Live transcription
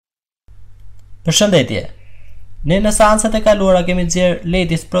Përshëndetje. Ne në seancat e kaluara kemi nxjerr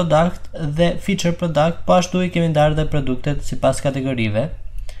latest product dhe feature product, po ashtu i kemi ndarë dhe produktet sipas kategorive.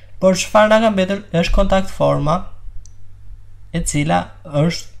 Por çfarë na ka mbetur është Kontakt Forma, e cila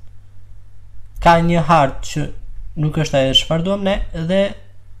ka një hartë që nuk është ajo çfarë duam ne dhe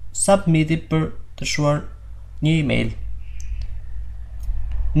submiti për të shuar një email.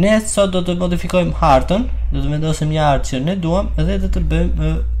 Ne sot do të modifikojmë hartën, do të vendosim një hartë që ne duam dhe do të bëjmë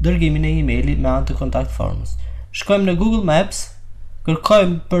dërgimin e emailit me anë të Kontakt Formës. Shkojmë në Google Maps,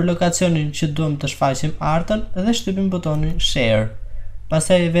 kërkojmë për lokacionin që duam të shfaqim hartën dhe shtypim butonin Share.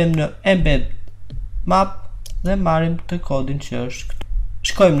 Pastaj vëmë në Embed Map dhe marrim të kodin që është këtu.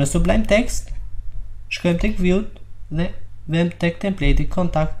 Shkojmë në Sublime Text, shkojmë tek View dhe vëmë tek template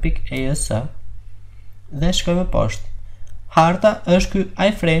Kontakt.as dhe shkojmë poshtë. Harta është ky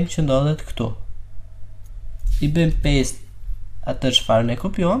iframe që ndodhet këtu. I bëjmë paste atë çfarë ne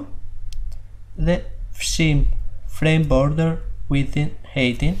kopjuam dhe fshim frame border within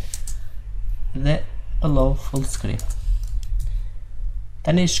heightin dhe allow full screen.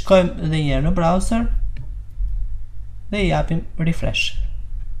 Tani shkojmë edhe një herë në browser dhe i japim refresh.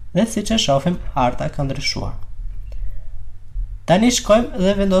 Dhe siç e shohim, harta ka ndryshuar. Tani shkojmë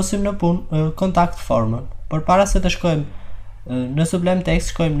dhe vendosim në punë Kontakt Formën. Por para se të shkojmë në Sublime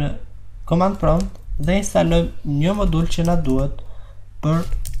Text, shkojmë në Command Prompt dhe instalojmë një modul që na duhet për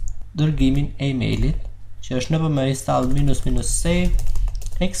dërgimin e emailit, që është npm install --save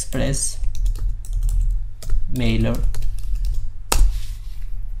express mailer.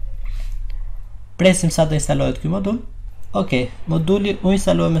 Presim sa të instalohet ky modul. Ok, moduli u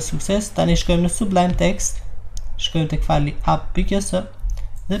instaloi me sukses. Tani shkojmë në Sublime Text, shkojmë tek fali app.cs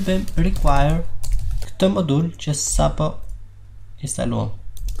dhe bëjmë require këtë modul që sapo instaluam.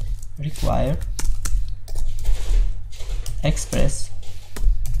 Require express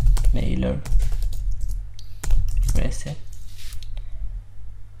mailer.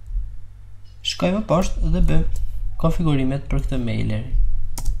 Shkojmë poshtë dhe bëjmë konfigurimet për këtë mailer.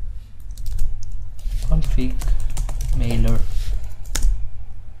 Config mailer.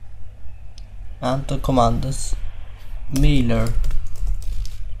 Anë të komandës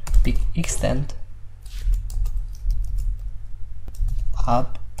mailer.extend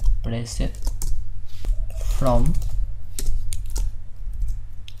app preset from,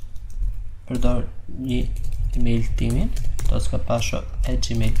 përdor një email timin, do s'ka pasho e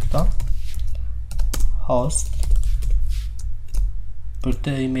gmail këto, host, për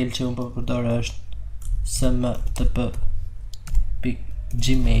këtë email që unë po përdor është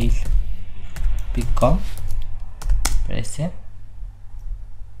smtp.gmail.com, presje,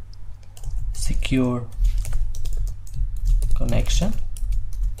 secure connection,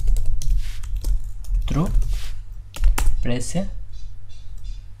 true, presje,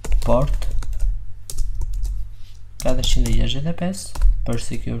 port 465 për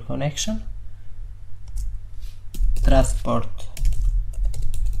secure connection, transport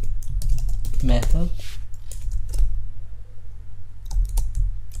method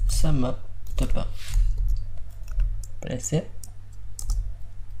smtp, presje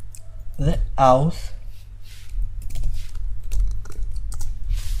dhe auth.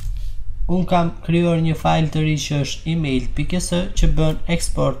 Unë kam krijuar një file të ri që është email.cs që bën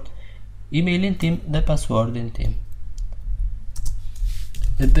export emailin tim dhe passwordin tim.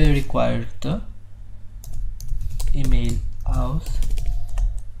 Dhe bëj require këtë email auth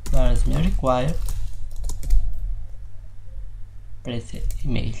varet me require presje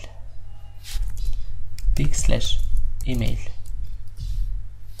email /email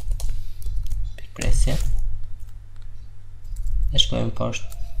presje dhe shkojmë poshtë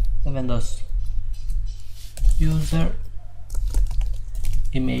dhe vendos user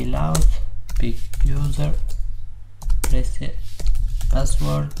email out user presje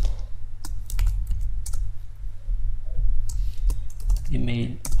password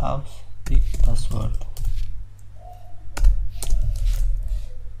email out password.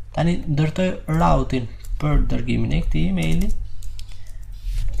 Tani ndërtoj routin për dërgimin e këtij emaili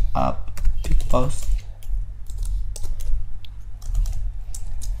app.post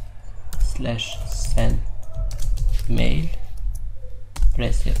 /send mail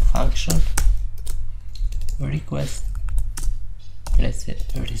presje function request presje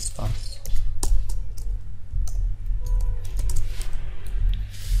response.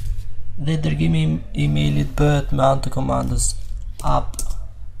 Dhe dërgimi i emailit bëhet me anë të komandës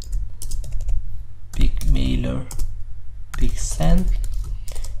app.mailer.send.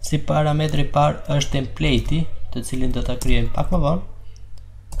 Si parametri parë është template-i, të cilin do ta krijojmë pak më vonë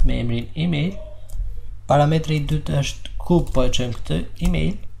me emrin email. Parametri i dytë është ku po e çojmë këtë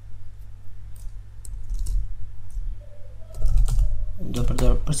email do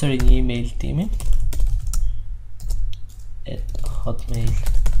përdor përsëri një email timi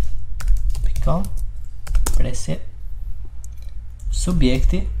 @hotmail.com, presje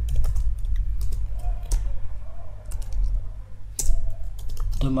subjekti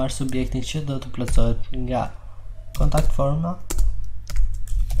do marr subjektin që do të plotësohet nga Kontakt Forma,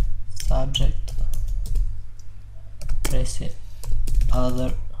 subject, presje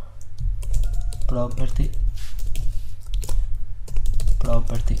other property,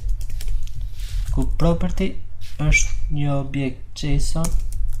 ku property është një objekt JSON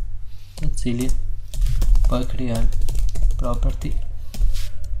të cilin po e krijojmë. Property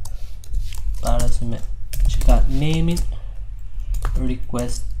para se me që ka name-in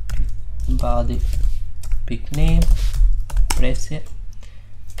request body name, presje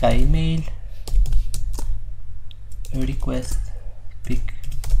ka email request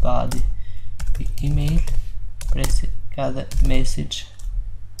body email, presje ka dhe message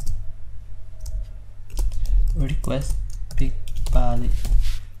request body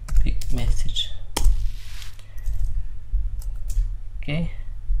message.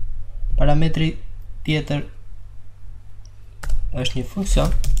 Parametri tjetër është një funksion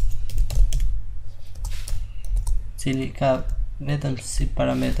cili ka vetëm si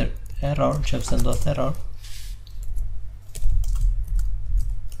parametër error, nëse ndodh error,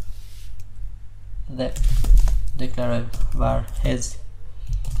 dhe deklarojmë var has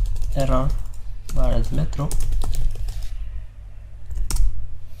error, varet me true,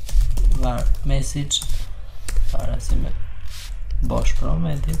 var message para si me bosh për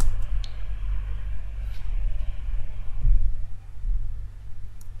momentin,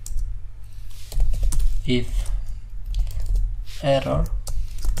 if error,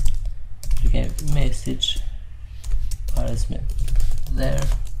 message para si me there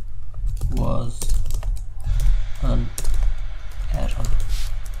was an error,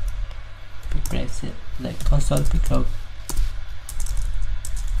 press it like console.log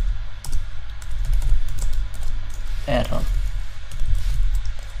error,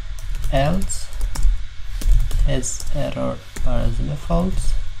 else has error para si me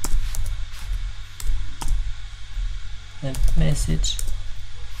false, then message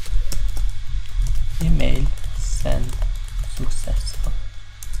email send successful.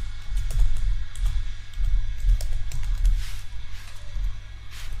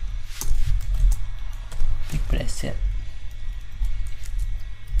 Presje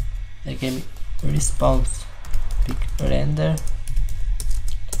dhe kemi response render,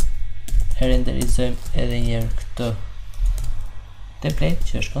 e renderizojmë edhe njërë këtë template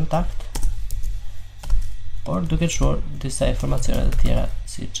që është kontakt, por duke çuar disa informacione të tjera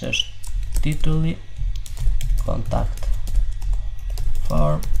si që është titulli, kontakt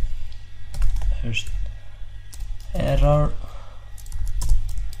form, është error,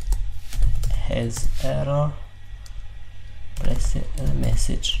 has error, presje edhe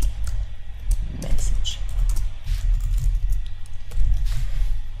message.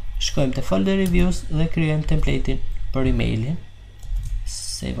 Shkojmë te folder reviews dhe krijojmë templatein për emailin.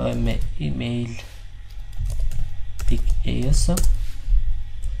 Savojmë me email.as.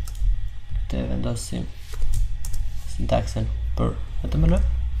 Këtë vendosim sintaksen për HTML.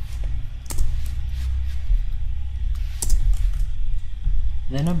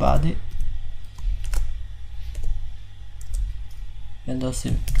 Dhe në body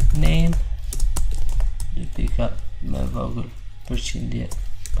vendosim name, dy pika me vogël përqindje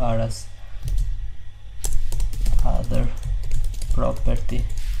paras other property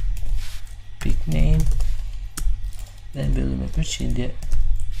name dhe mbyllim me përqindje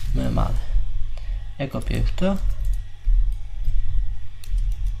më e madhe. E kopjoj këtë,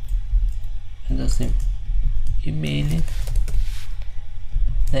 vendosim emailin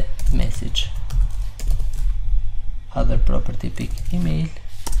dhe message other property email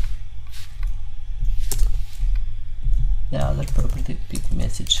dhe other property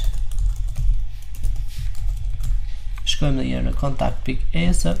message. Shkojmë dhe njërë në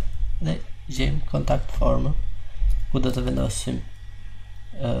Kontakt.as dhe gjejmë Kontakt Forma, ku do të vendosim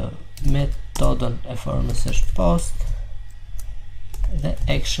metodën e formës është post dhe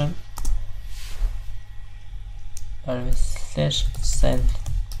action /send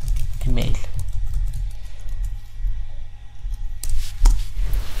email.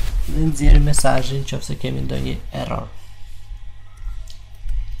 Dhe nxjerrim mesazhin nëse kemi ndonjë error.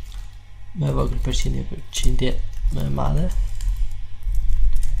 Me vogël përqindje më e madhe.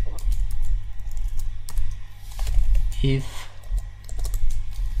 If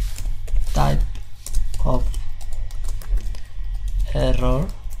type of error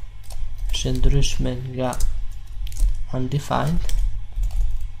është ndryshme nga undefined,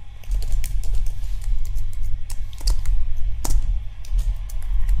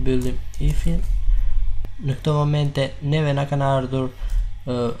 mbyllim ifin. Në këto momente neve na kanë ardhur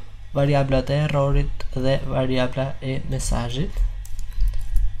variablat e errorit dhe variabla e mesazhit.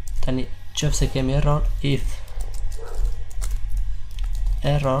 Tani nëse kemi error, if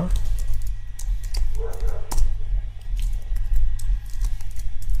error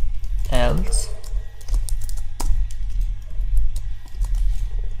else,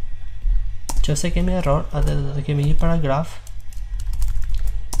 nëse kemi error, atë do të kemi një paragraf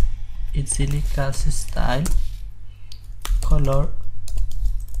i cili ka si style color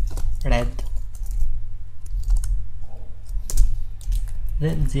red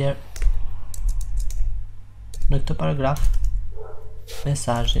dhe nxjerr në këtë paragraf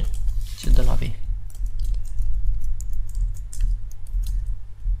mesazhin që do na vi.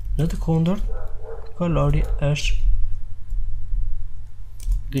 Në të kundërt, kolori është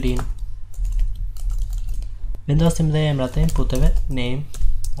green. Vendosim dhe emrat e inputeve, name,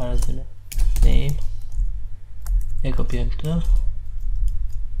 parazinë, name, e kopjojmë këtë,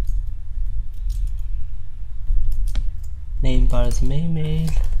 name baraz me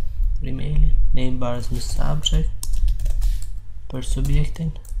email, për emailin, name baraz me subject, për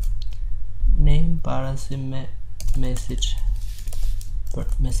subjektin, name baraz me message, për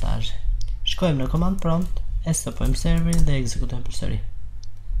mesazh. Shkojmë në command prompt, e stopojmë serverin dhe ekzekutojmë përsëri.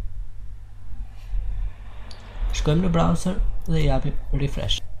 Shkojmë në browser dhe japim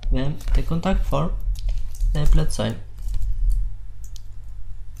refresh. Vem te Kontakt Form dhe e plotësojmë.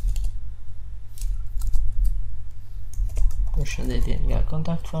 Përshëndetje nga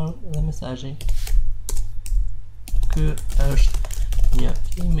Kontakt Form dhe mesazhi. Ky është një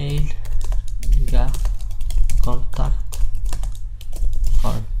email nga Kontakt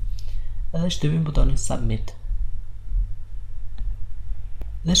Form. Edhe shtypim butonin submit.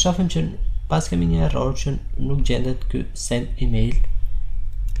 Dhe shohim që pas kemi një error që nuk gjendet ky send email.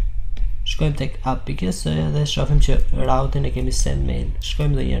 Shkojmë tek app.ks dhe shohim që routin e kemi send mail.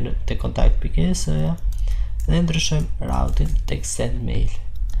 Shkojmë edhe një herë tek kontakt.ks dhe ndryshojmë routin tek send mail.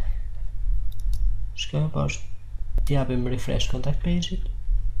 Shkojmë poshtë, japim refresh contact page-it.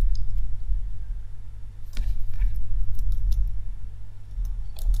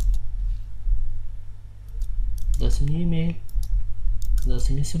 Dosim një email,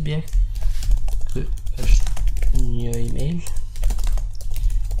 dosim një subjekt. Ky është një email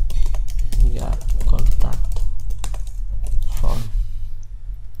nga Kontakt Form.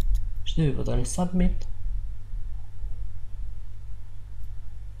 Shtypi butonin submit.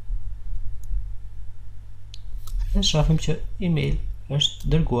 Dhe shohim që email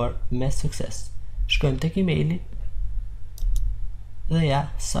është dërguar me sukses. Shkojmë tek emaili dhe ja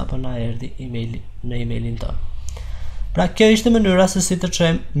sapo na erdhi emaili në emailin tonë. Pra kjo ishte mënyra se si të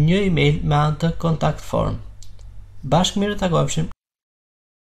çojmë një email me anë të Kontakt Form. Bashkë mirë takojmë.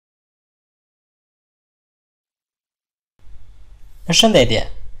 Përshëndetje.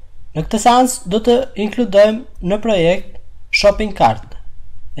 Në këtë seancë do të inkludojmë në projekt shopping cart.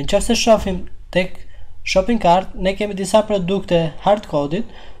 Nëse shohim tek shopping cart, ne kemi disa produkte hard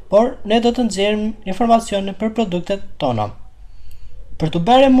coded, por ne do të nxjerrim informacione për produktet tona. Për të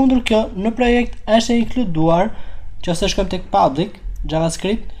bërë mundur kjo, në projekt është inkluduar, nëse shkojmë tek public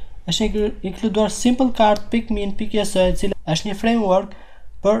JavaScript, është inkluduar simplecart.min.ks, e cila është një framework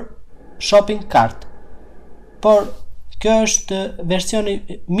për shopping cart. Por kjo është versioni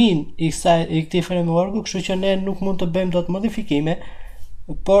min i këtij frameworku, kështu që ne nuk mund të bëjmë dot modifikime,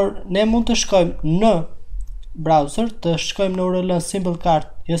 por ne mund të shkojmë në browser, të shkojmë në URL-n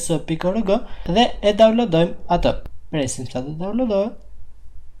simplecart.js.org dhe e downloadojmë atë. Presim sa të downloadohet.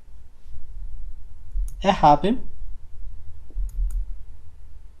 E hapim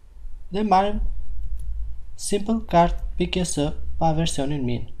dhe marrim simplecart.js pa versionin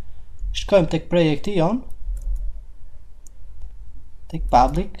min. Shkojmë tek projekti jon, tek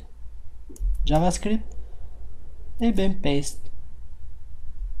public JavaScript dhe i bëjmë paste.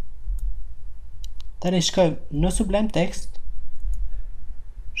 Tani shkojmë në Sublime Text,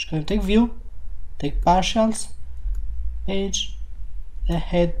 shkojmë tek view, tek partials, page dhe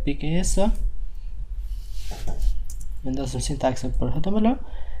head.js. Vendosim sintaksën për HTML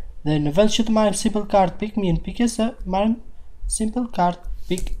dhe në vend që të marrim simplecart.min.ks, marrim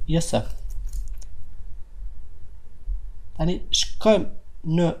simplecart.js. Tani shkojmë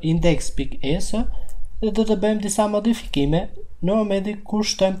në index.js dhe do të bëjmë disa modifikime në momentin kur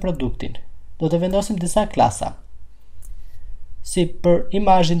shtojmë produktin. Do të vendosim disa klasa. Si për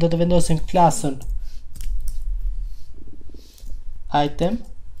imazhin do të vendosim klasën item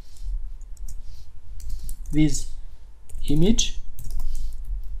with image.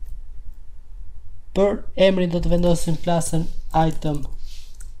 Për emrin do të vendosim klasën item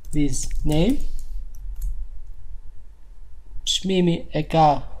with name. Çmimi e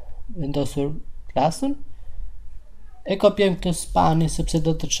ka vendosur klasën. E kopjojmë këtë spani sepse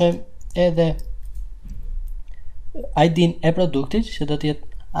do të çojmë edhe ID-n e produktit, që do të jetë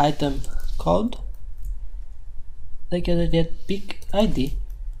item code, dhe kjo do të jetë pick ID,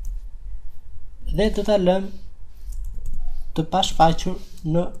 dhe do ta lëmë të pashfaqur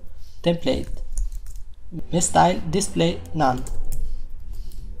në template me style display none.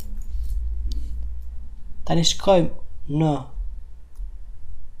 Tani shkojmë në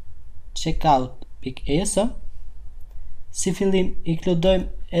checkout.asm. Si fillim inkludojmë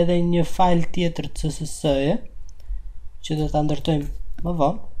edhe një file tjetër CSS-e që do ta ndërtojmë më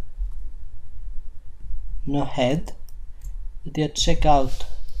vonë. Në head do të jetë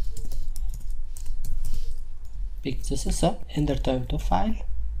checkout.css, e ndërtojmë këtë file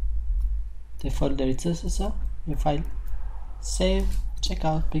te folderi CSS, një file save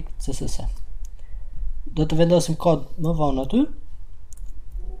checkout.css. Do të vendosim kod më vonë aty.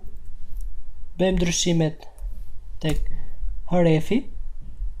 Bëjmë ndryshimet tek href-i,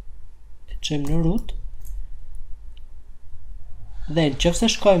 e çojmë në root, dhe nëse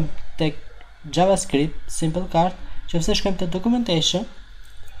shkojmë tek JavaScript, simple cart, nëse shkojmë te documentation,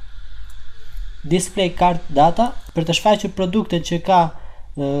 display cart data, për të shfaqur produktet që ka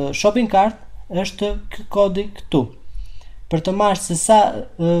shopping cart, është kodi këtu. Për të marrë se sa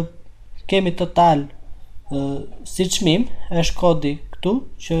kemi total si çmim, është kodi këtu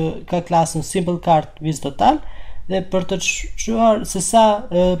që ka klasën simple cart with total, dhe për të çuar se sa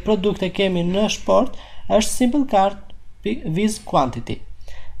produkte kemi në shport, është simple cart with quantity.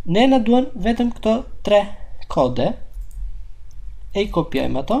 Ne na duan vetëm këto 3 kode, e i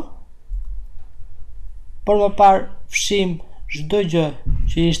kopjojmë ato, por më parë fshim çdo gjë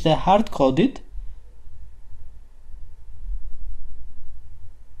që ishte hard codit,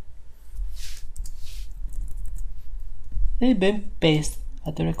 dhe i bëjmë paste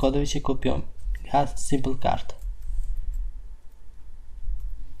atyre kodeve që kopjojmë nga simple cart.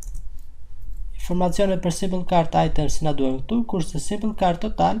 Informacione për simple cart items na duhen këtu, kurse simple cart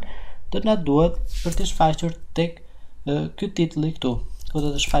total do na duhet për të shfaqur tek ky titulli këtu. Ku do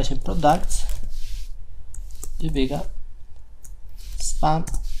të shfaqim products, span,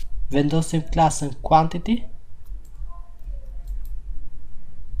 vendosim klasën quantity,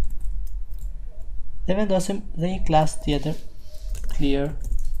 dhe vendosim dhe një klasë tjetër clear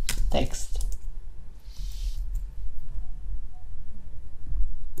text.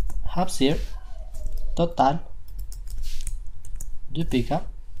 Hapësirë total 2 pika,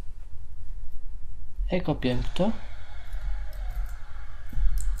 e kopjojmë këtu,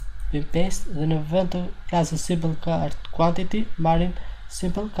 bëjmë paste, dhe në vend të klasës simple cart quantity marrim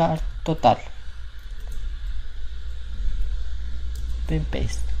simple cart total, bëjmë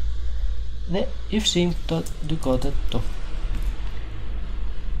paste, dhe i fshim këto 2 kodet këtu.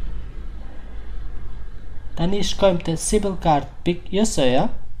 Tani shkojmë te simple cart.js-ja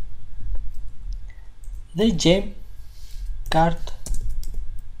dhe gjejmë cart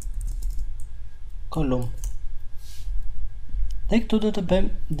kolum. Dhe këtu do të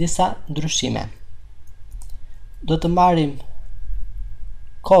bëjmë disa ndryshime. Do të marrim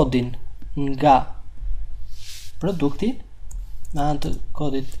kodin nga produkti me anë të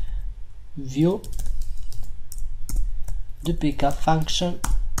kodit view 2 function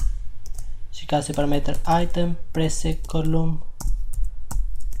që ka si parametër item, presi kolum,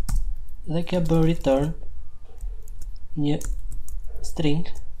 dhe kjo bën return një string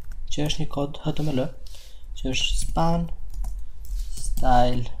që është një kod HTML, që është span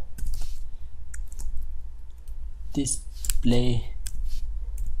style display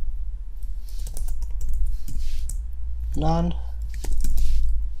none,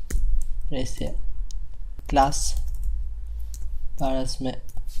 presje class paras me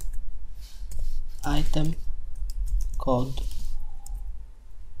item code,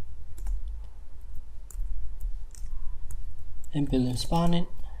 e mbyllim spanin,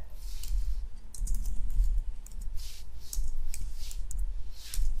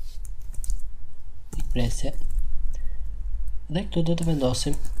 i presje, dhe këtu do të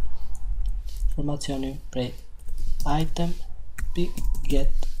vendosim informacionin prej item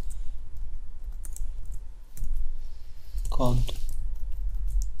get code,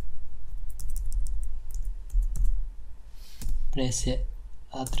 presje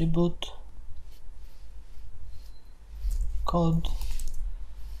attribute code,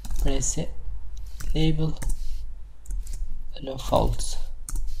 presje label në false,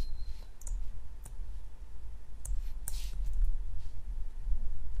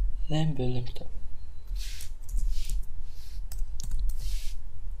 dhe mbyllim këtu.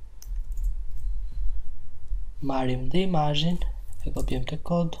 marrim dhe imazhin, e kopjojmë te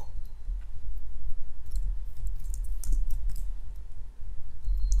kod.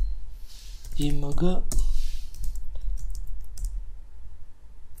 img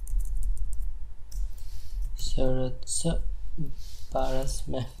src baras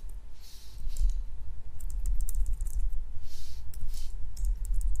me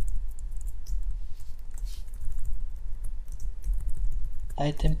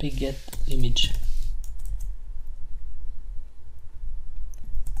item.get image.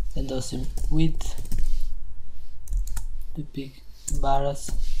 Vendosim width 2 pik baras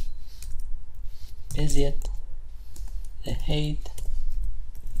 50 dhe height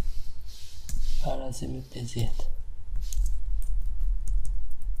baras me 50.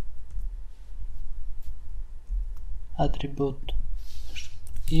 Attribut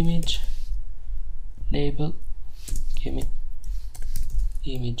image, label kemi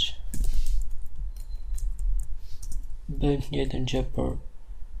image. Bëjmë njëjtën gjë për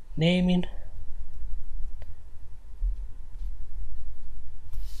name-in.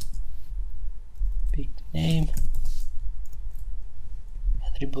 Pick name,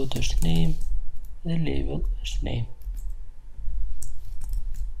 attribut është name dhe label është name.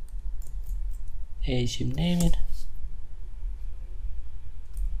 Heqim name-in.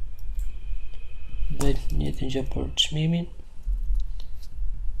 Bëjmë njëjtën gjë për çmimin.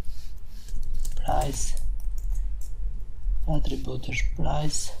 Price, attribut është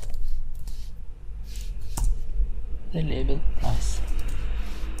price dhe label price.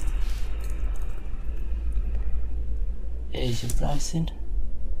 Heqim price-in.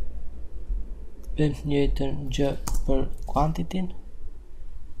 Bëjmë njëjtën gjë për quantity-n.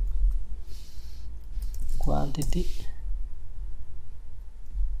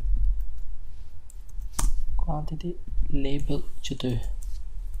 Quantity label që të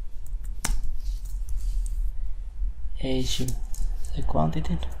heqim dhe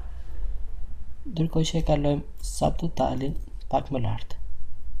quantity-n, ndërkohë që e kalojmë subtotalin pak më lart.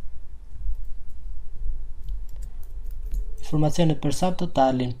 Informacionet për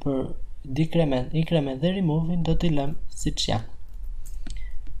subtotalin, për decrement, increment dhe removin do t'i lëmë siç janë.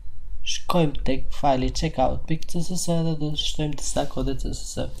 Shkojmë tek fajli checkout.css dhe do të shtojmë disa kode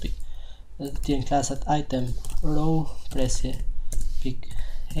css. Dhe të tjenë klasat item, row, presje, pik,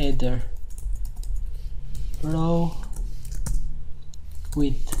 header, row,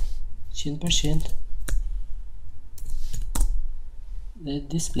 width 100% dhe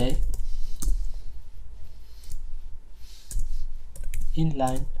display,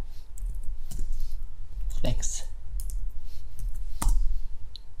 inline, flex,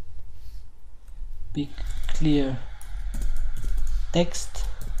 pick clear text,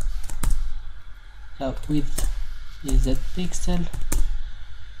 width 20 pixel,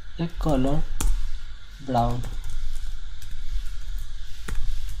 the color brown,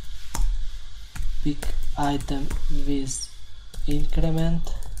 pick item with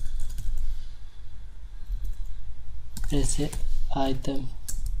increment, press item,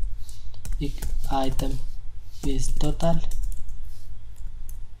 pick item with total,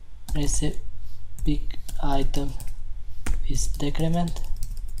 press pick item with decrement,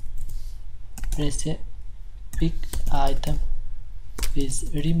 press pick item with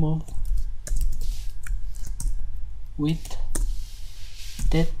remove, width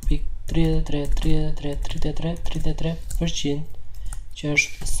 8 pick 33% që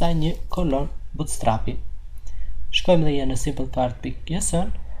është sa një kolon bootstrapi. Shkojmë dhe në simplecart.json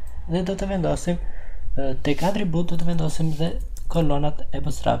dhe do të vendosim tek atribut, do të vendosim dhe kolonat e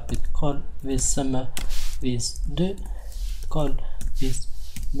bootstrapit. Col with sm with 2, col with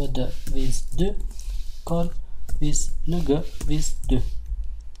md with 2, col with lg with 2.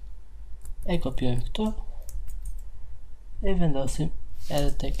 E kopjojmë këtu e vendosim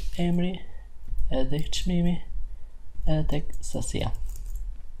edhe tek emri, edhe tek çmimi, edhe tek sasia.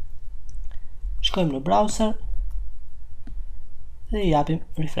 Shkojmë në browser dhe i japim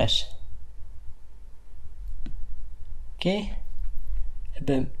refresh. Ok, e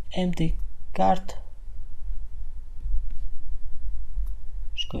bëjmë empty cart,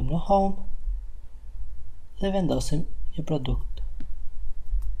 shkojmë në home dhe vendosim një produkt.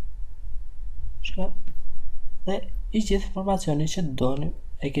 Shkojmë dhe i gjithë informacioni që doni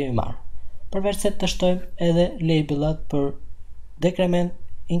e kemi marrë. Përveç se të shtojmë edhe labelat për decrement,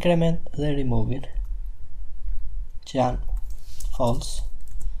 increment dhe removin, që janë false.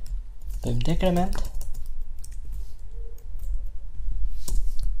 Bëjmë decrement,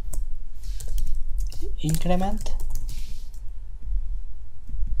 increment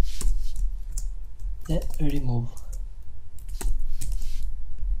dhe remove.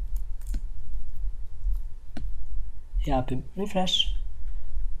 japim refresh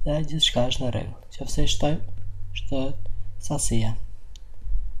dhe gjithë shka është në rregull. Nëse shtojmë, shtohet sasia.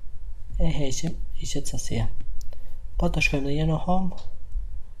 E heqim, hiqet sasia. Po të shkojmë dhe në home,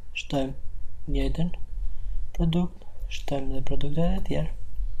 shtojmë njëjtën produkt, shtojmë dhe produktet e tjerë.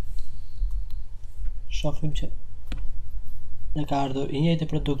 Shohim që në ka ardhur i njëjti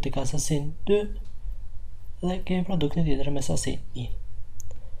produkti ka sasin 2 dhe kemi produktin tjetër me sasin 1.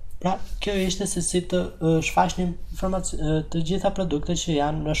 Pra, kjo ishte se si të shfaqnim të gjitha produktet që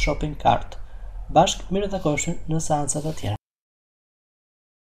janë në shopping cart. Bashkë, mirë të takoshim në seancat e tjera.